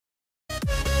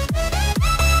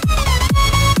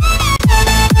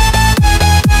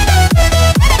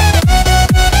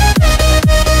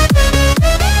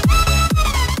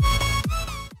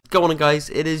going on, guys?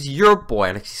 It is your boy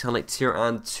Alex here,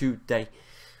 and today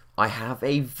I have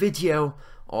a video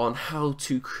on how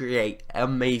to create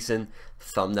amazing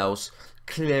thumbnails.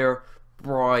 Clear,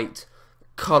 bright,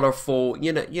 colorful,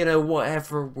 you know,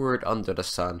 whatever word under the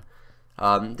sun.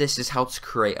 This is how to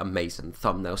create amazing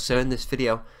thumbnails. So in this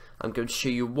video, I'm going to show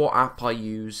you what app I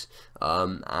use,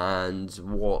 and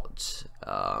what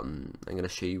I'm going to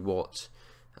show you what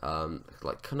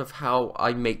like kind of how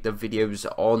I make the videos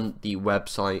on the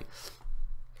website,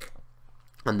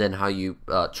 and then how you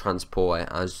transport it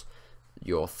as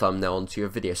your thumbnail onto your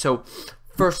video. So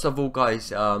first of all,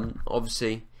 guys,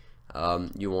 obviously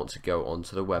you want to go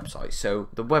onto the website. So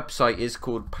the website is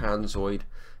called Panzoid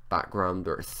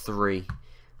Backgrounder 3.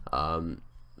 I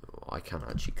can't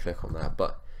actually click on that,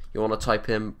 but you want to type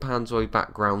in Panzoid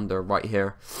Backgrounder right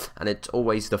here, and it's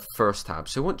always the first tab.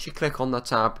 So once you click on the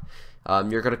tab,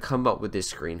 you're going to come up with this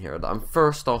screen here. And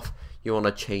first off, you want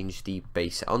to change the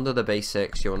basic. Under the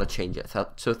basics, you want to change it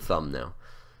to thumbnail.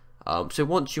 So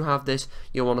once you have this,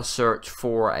 you want to search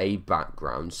for a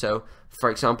background. So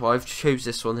for example, I've chose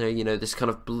this one here, you know, this kind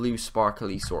of blue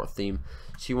sparkly sort of theme.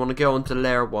 So you want to go onto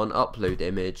layer 1, upload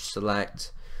image,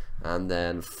 select, and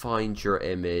then find your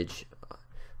image.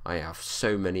 I have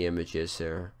so many images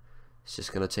here, it's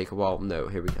just going to take a while. No,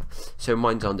 here we go. So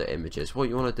mine's under images. What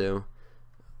you want to do,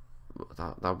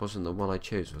 that wasn't the one I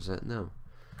chose, was it? No.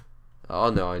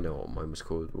 Oh no, I know what mine was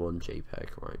called. One JPEG,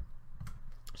 right?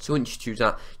 So once you choose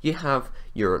that, you have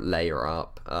your layer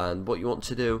up, and what you want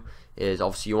to do is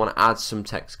obviously you want to add some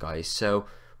text, guys. So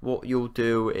what you'll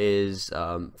do is,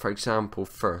 for example,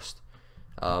 first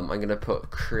I'm going to put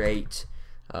create,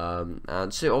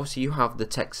 and so obviously you have the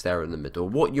text there in the middle.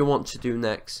 What you want to do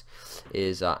next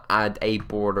is add a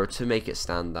border to make it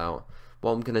stand out.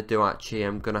 What I'm going to do, actually,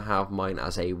 I'm going to have mine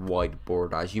as a white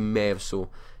border, as you may have saw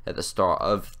at the start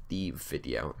of the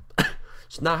video.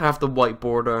 So now I have the white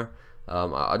border.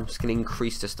 I'm just going to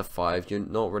increase this to 5. You're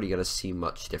not really going to see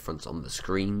much difference on the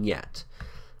screen yet.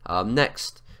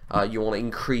 Next, you want to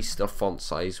increase the font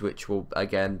size, which will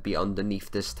again be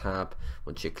underneath this tab.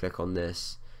 Once you click on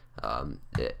this,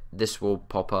 this will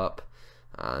pop up,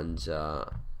 and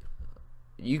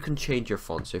you can change your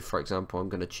font. So for example, I'm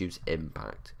going to choose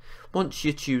Impact. Once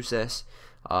you choose this,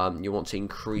 you want to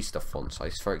increase the font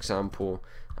size. For example,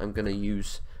 I'm going to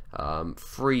use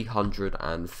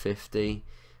 350.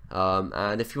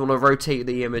 And if you want to rotate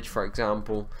the image, for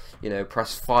example, you know,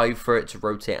 press 5 for it to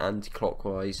rotate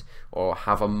anti-clockwise, or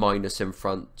have a minus in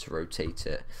front to rotate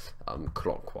it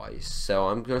clockwise. So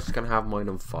I'm just going to have mine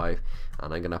on 5,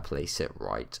 and I'm going to place it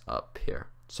right up here.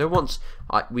 So once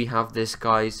we have this,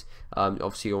 guys,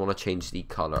 obviously you want to change the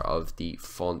color of the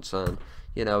font, and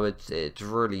you know, it's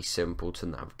really simple to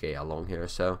navigate along here.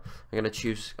 So I'm going to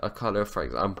choose a color, for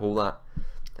example that,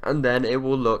 and then it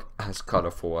will look as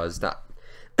colorful as that.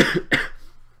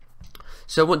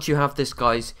 So once you have this,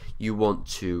 guys, you want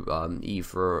to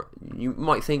either, you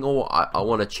might think, oh, I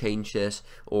want to change this,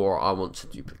 or I want to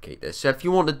duplicate this. So if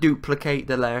you want to duplicate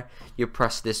the layer, you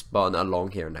press this button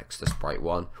along here next to sprite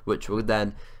 1, which will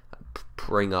then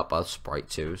bring up a sprite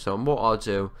 2. So what I'll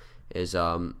do is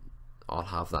I'll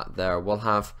have that there. We'll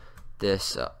have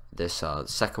this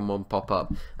second one pop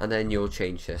up, and then you'll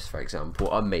change this, for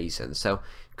example, amazing. So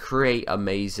create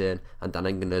amazing, and then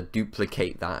I'm going to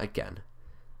duplicate that again.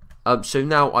 So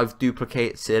now I've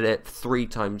duplicated it 3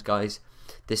 times, guys.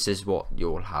 This is what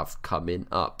you'll have coming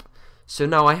up. So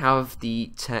now I have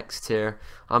the text here.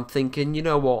 I'm thinking, you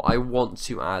know what, I want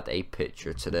to add a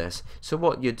picture to this. So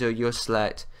what you do, you'll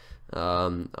select,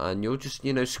 and you'll just,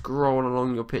 you know, scroll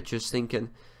along your pictures, thinking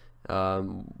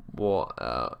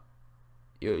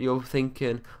you're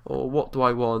thinking, oh, what do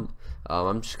I want?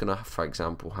 I'm just gonna, for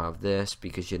example, have this,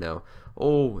 because, you know,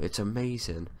 oh, it's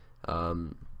amazing.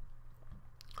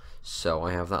 So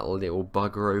I have that little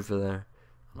bugger over there,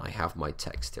 and I have my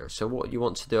text here. So what you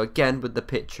want to do, again, with the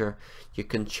picture, you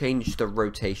can change the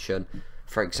rotation.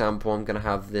 For example, I'm gonna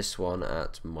have this one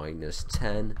at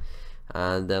 -10,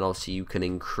 and then obviously you can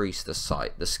increase the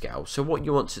scale. So what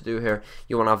you want to do here,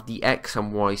 you want to have the X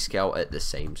and Y scale at the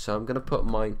same. So I'm going to put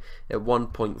mine at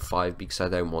 1.5 because I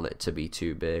don't want it to be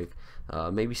too big.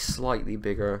 Maybe slightly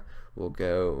bigger. We'll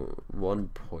go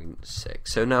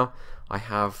 1.6. So now I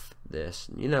have this.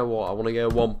 You know what, I want to go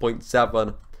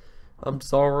 1.7. I'm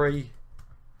sorry,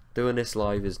 doing this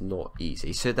live is not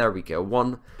easy. So there we go,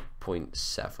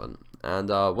 1.7. And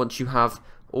once you have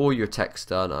all your text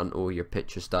done and all your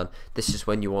pictures done, this is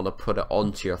when you want to put it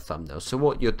onto your thumbnail. So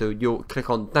what you'll do, you'll click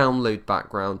on download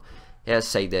background.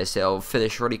 Say this, it'll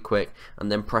finish really quick,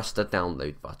 and then press the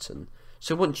download button.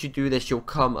 So once you do this, you'll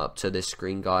come up to this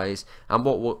screen, guys, and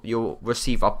you'll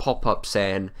receive a pop-up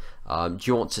saying, do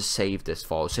you want to save this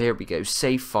file? So here we go,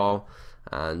 save file,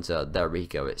 and there we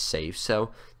go, it's saved.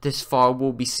 So this file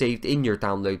will be saved in your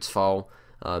downloads file.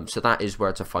 So that is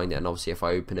where to find it, and obviously if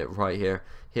I open it right here,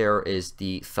 here is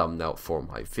the thumbnail for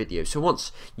my video. So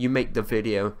once you make the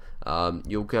video,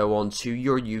 you'll go on to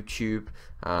your YouTube,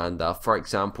 and for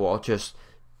example, I'll just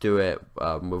do it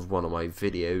with one of my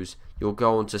videos. You'll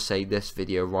go on to say this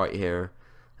video right here,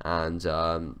 and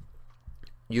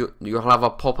you'll have a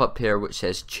pop-up here which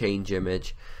says change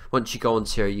image. Once you go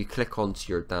onto here, you click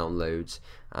onto your downloads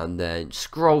and then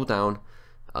scroll down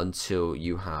until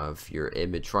you have your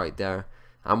image right there,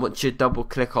 and once you double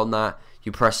click on that,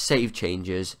 you press save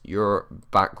changes, your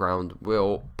background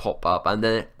will pop up, and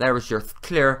then there is your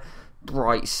clear,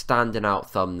 bright, standing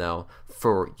out thumbnail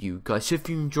for you guys. So if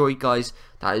you enjoyed, guys,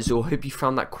 that is all. Hope you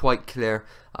found that quite clear.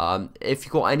 If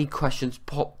you got any questions,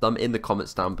 pop them in the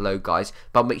comments down below, guys,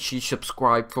 but make sure you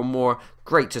subscribe for more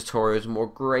great tutorials, more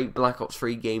great Black Ops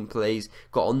 3 gameplays.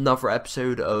 Got another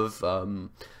episode of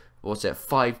what's it,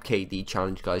 5KD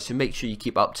challenge, guys, so make sure you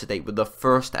keep up to date with the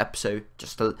first episode,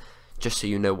 just so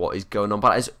you know what is going on. But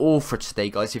that is all for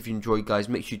today, guys. If you enjoyed, guys,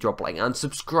 make sure you drop a like and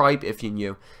subscribe if you're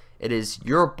new. It is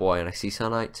your boy, and I see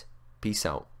Sunlight. Peace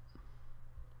out.